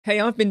Hey,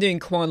 I've been doing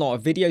quite a lot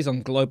of videos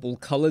on global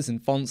colors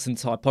and fonts and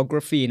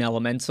typography in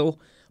Elementor,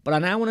 but I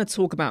now want to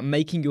talk about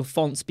making your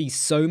fonts be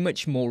so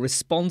much more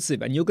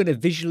responsive, and you're going to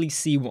visually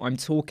see what I'm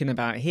talking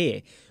about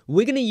here.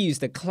 We're going to use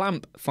the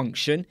clamp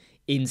function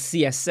in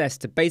CSS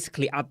to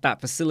basically add that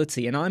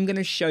facility, and I'm going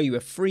to show you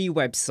a free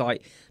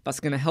website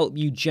that's going to help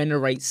you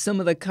generate some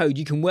of the code.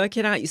 You can work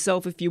it out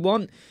yourself if you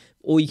want,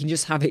 or you can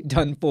just have it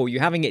done for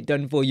you. Having it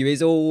done for you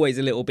is always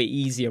a little bit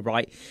easier,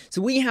 right?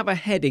 So we have a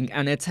heading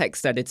and a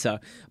text editor.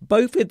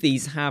 Both of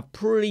these have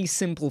pretty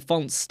simple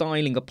font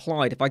styling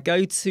applied. If I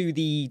go to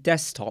the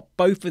desktop,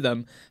 both of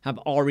them have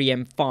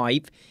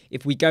REM5.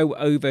 If we go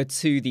over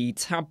to the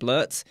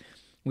tablet,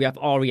 we have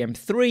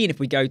REM3, and if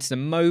we go to the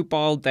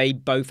mobile, they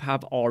both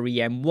have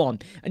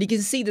REM1. And you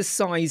can see the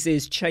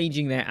sizes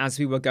changing there as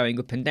we were going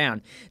up and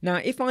down.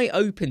 Now, if I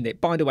opened it,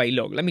 by the way,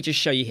 look, let me just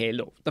show you here.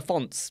 Look, the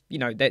fonts, you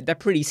know, they're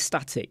pretty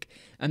static,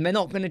 and they're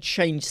not going to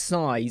change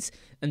size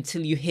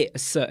until you hit a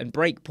certain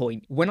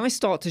breakpoint. When I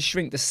start to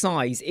shrink the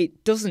size,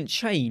 it doesn't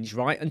change,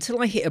 right?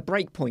 Until I hit a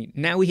breakpoint.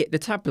 Now we hit the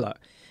tablet.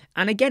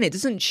 And again, it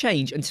doesn't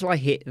change until I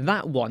hit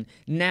that one.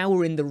 Now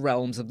we're in the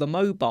realms of the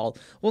mobile.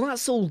 Well,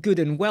 that's all good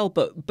and well,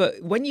 but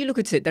when you look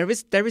at it, there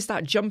is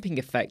that jumping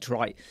effect,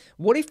 right?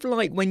 What if,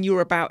 like, when you're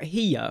about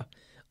here,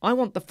 I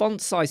want the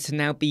font size to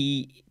now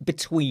be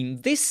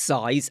between this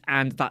size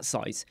and that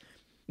size.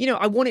 You know,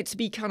 I want it to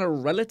be kind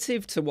of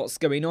relative to what's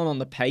going on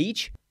the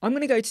page. I'm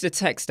going to go to the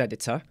text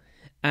editor.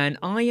 And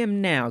I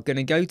am now going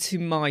to go to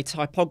my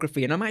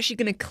typography, and I'm actually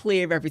going to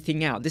clear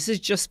everything out. This is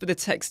just for the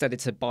text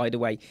editor, by the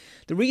way.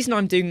 The reason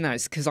I'm doing that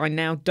is because I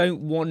now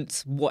don't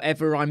want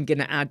whatever I'm going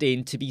to add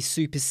in to be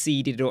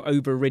superseded or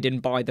overridden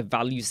by the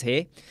values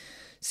here.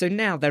 So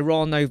now there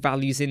are no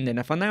values in there.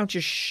 If I now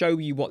just show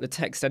you what the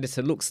text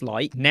editor looks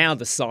like, now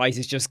the size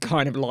is just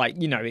kind of like,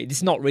 you know,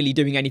 it's not really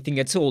doing anything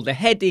at all. The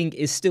heading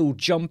is still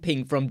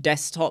jumping from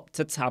desktop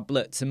to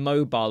tablet to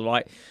mobile,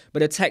 right? But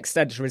the text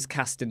editor is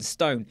cast in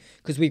stone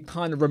because we've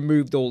kind of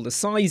removed all the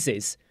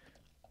sizes.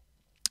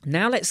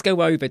 Now let's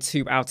go over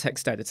to our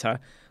text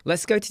editor.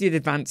 Let's go to the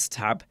advanced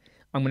tab.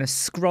 I'm going to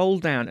scroll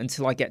down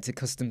until I get to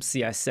custom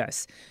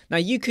CSS. Now,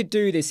 you could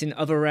do this in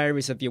other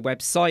areas of your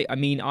website. I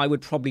mean, I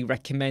would probably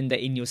recommend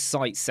that in your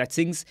site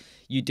settings,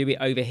 you do it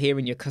over here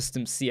in your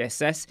custom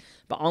CSS.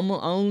 But I'm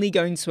only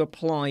going to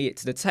apply it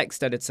to the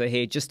text editor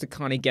here just to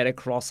kind of get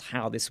across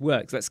how this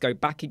works. Let's go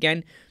back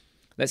again.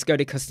 Let's go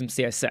to custom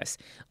CSS.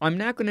 I'm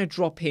now going to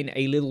drop in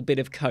a little bit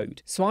of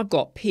code. So I've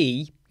got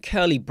P,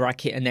 curly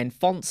bracket, and then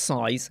font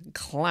size,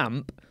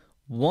 clamp,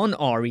 1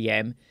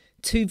 REM,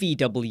 2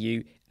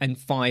 VW, and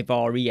 5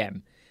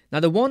 REM. Now,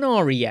 the 1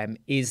 REM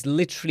is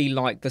literally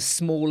like the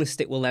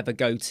smallest it will ever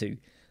go to.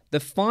 The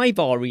 5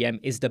 REM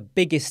is the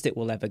biggest it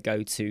will ever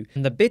go to.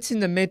 And the bit in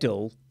the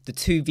middle, the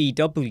 2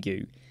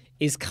 VW,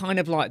 is kind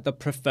of like the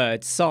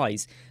preferred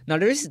size. Now,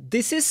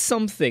 this is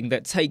something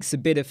that takes a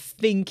bit of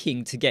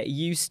thinking to get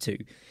used to.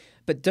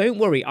 But don't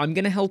worry, I'm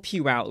going to help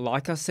you out,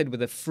 like I said,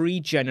 with a free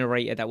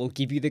generator that will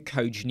give you the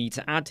code you need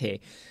to add here.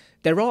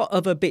 There are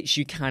other bits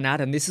you can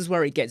add, and this is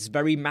where it gets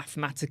very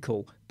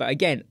mathematical. But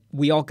again,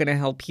 we are going to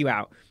help you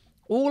out.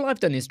 All I've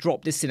done is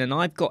drop this in, and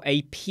I've got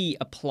a P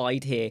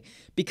applied here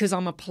because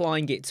I'm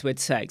applying it to a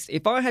text.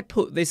 If I had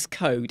put this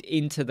code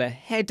into the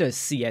header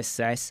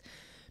CSS,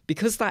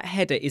 because that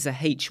header is a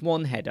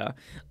H1 header,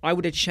 I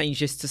would have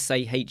changed this to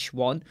say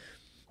H1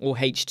 or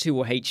H2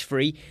 or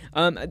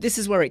H3. This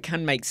is where it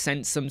can make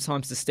sense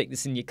sometimes to stick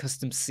this in your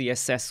custom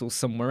CSS or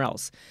somewhere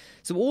else.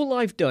 So all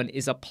I've done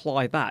is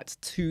apply that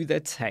to the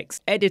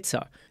text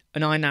editor.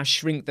 And I now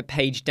shrink the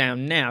page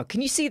down now.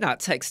 Can you see that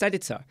text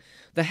editor?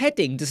 The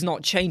heading does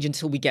not change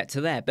until we get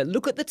to there. But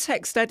look at the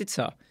text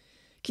editor.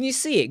 Can you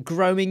see it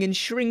growing and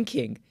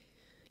shrinking?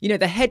 You know,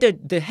 the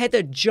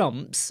header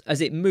jumps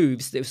as it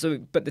moves,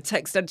 but the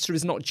text editor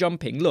is not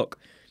jumping. Look,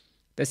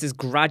 this is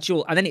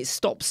gradual, and then it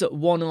stops at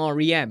 1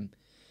 REM.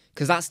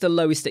 Because that's the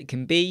lowest it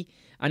can be.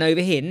 And over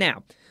here,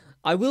 now,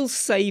 I will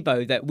say,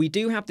 though, that we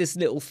do have this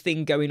little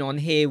thing going on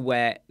here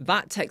where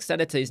that text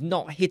editor is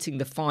not hitting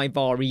the 5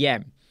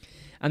 REM.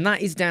 And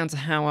that is down to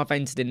how I've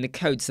entered in the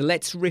code. So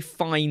let's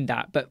refine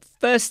that. But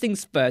first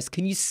things first,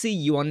 can you see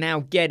you are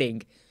now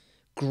getting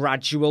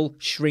gradual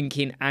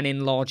shrinking and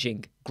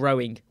enlarging,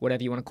 growing,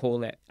 whatever you want to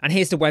call it. And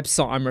here's the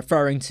website I'm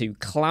referring to,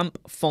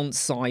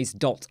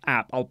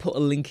 clamp.font-size.app. I'll put a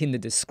link in the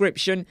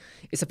description.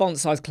 It's a font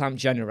size clamp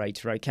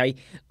generator, okay?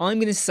 I'm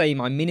going to say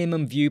my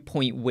minimum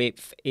viewport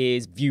width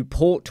is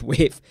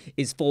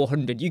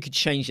 400. You could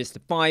change this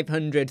to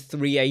 500,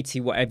 380,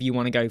 whatever you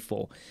want to go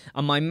for.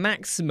 And my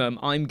maximum,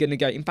 I'm going to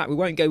go, in fact, we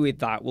won't go with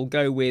that. We'll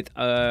go with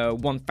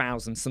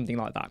 1000, something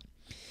like that.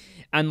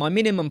 And my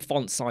minimum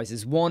font size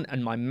is 1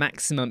 and my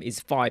maximum is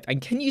 5. And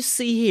can you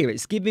see here,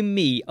 it's giving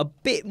me a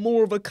bit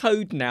more of a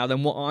code now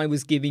than what I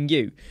was giving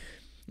you.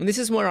 And this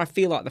is where I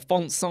feel like the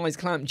font size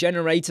clamp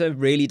generator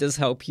really does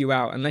help you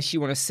out, unless you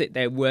want to sit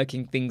there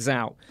working things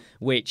out,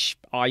 which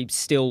I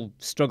still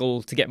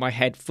struggle to get my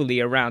head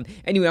fully around.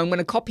 Anyway, I'm going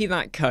to copy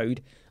that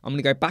code. I'm going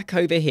to go back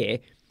over here.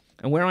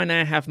 And where I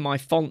now have my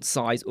font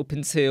size up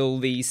until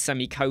the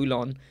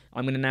semicolon,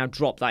 I'm going to now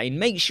drop that in.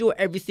 Make sure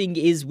everything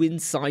is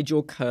inside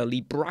your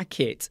curly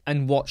bracket.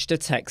 And watch the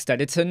text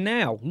editor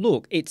now.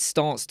 Look, it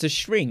starts to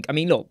shrink. I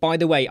mean, look, by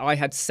the way, I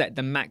had set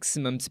the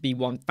maximum to be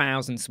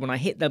 1000. So when I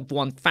hit the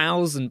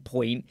 1000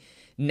 point,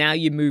 now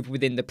you move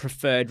within the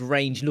preferred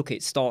range. Look,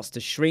 it starts to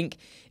shrink.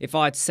 If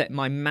I had set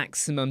my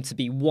maximum to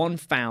be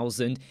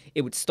 1000,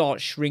 it would start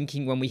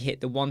shrinking when we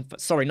hit the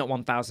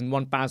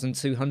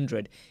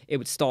 1200. It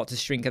would start to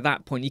shrink at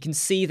that point. You can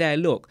see there,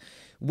 look,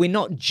 we're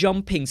not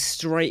jumping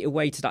straight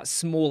away to that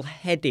small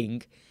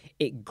heading.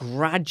 It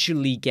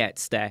gradually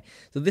gets there.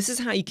 So this is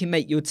how you can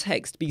make your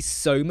text be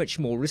so much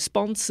more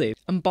responsive.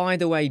 And by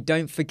the way,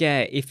 don't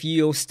forget, if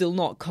you're still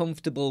not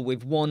comfortable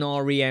with 1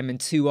 rem and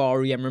 2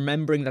 rem,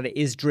 remembering that it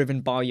is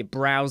driven by your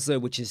browser,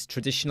 which is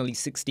traditionally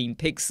 16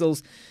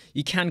 pixels,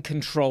 you can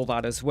control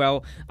that as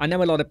well. I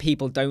know a lot of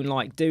people don't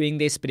like doing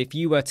this, but if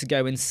you were to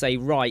go and say,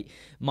 right,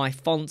 my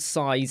font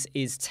size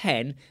is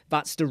 10,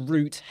 that's the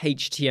root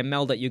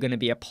HTML that you're going to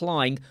be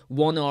applying.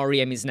 1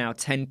 rem is now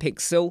 10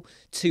 pixel,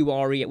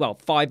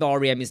 5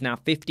 rem is now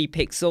 50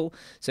 pixel.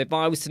 So if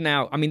I was to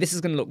now, I mean, this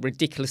is going to look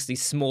ridiculously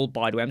small,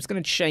 by the way. I'm just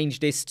going to change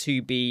this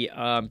to be,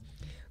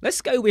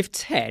 let's go with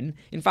 10.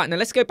 In fact, now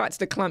let's go back to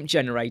the clamp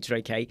generator,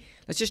 okay?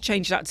 Let's just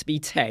change that to be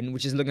 10,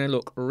 which is going to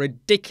look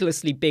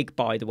ridiculously big,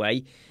 by the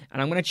way.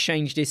 And I'm going to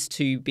change this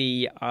to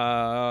be,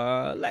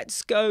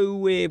 let's go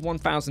with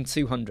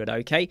 1200,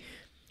 okay?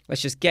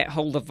 Let's just get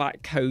hold of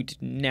that code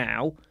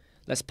now.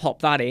 Let's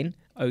pop that in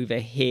over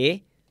here.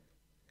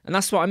 And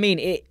that's what I mean.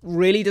 It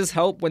really does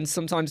help when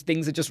sometimes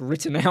things are just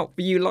written out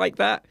for you like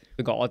that.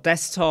 We've got our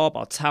desktop,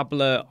 our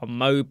tablet, our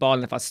mobile,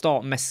 and if I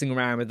start messing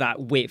around with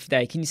that width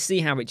there, can you see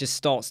how it just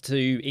starts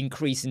to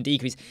increase and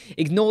decrease?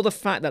 Ignore the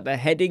fact that the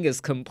heading has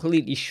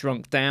completely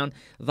shrunk down.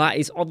 That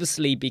is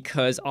obviously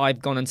because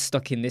I've gone and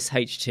stuck in this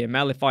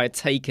HTML. If I had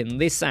taken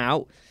this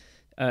out,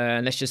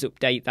 let's just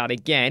update that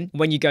again.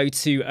 When you go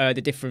to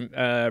the different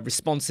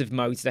responsive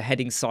modes, the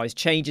heading size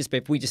changes.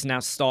 But if we just now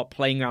start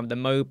playing around with the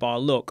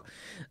mobile, look,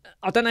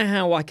 I don't know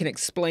how I can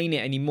explain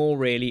it anymore,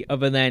 really,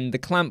 other than the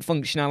clamp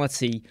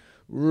functionality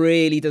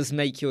really does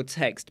make your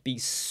text be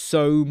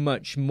so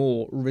much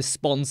more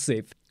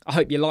responsive. I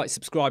hope you like,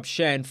 subscribe,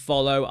 share, and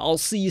follow. I'll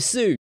see you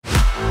soon.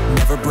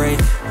 Never break,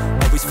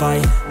 always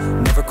fight,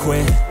 never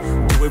quit,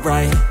 do it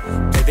right,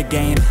 play the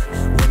game,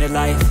 win it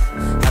life,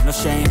 have no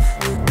shame,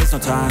 there's no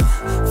time,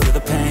 feel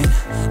the pain,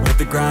 live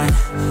the grind,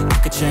 I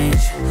could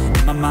change,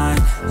 in my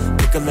mind,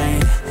 pick a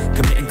lane,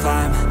 commit and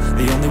climb,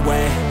 the only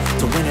way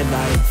to win it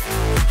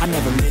life, I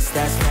never miss,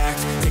 that's fact,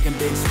 taking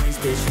big swings,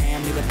 bitch,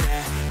 hand me the bat.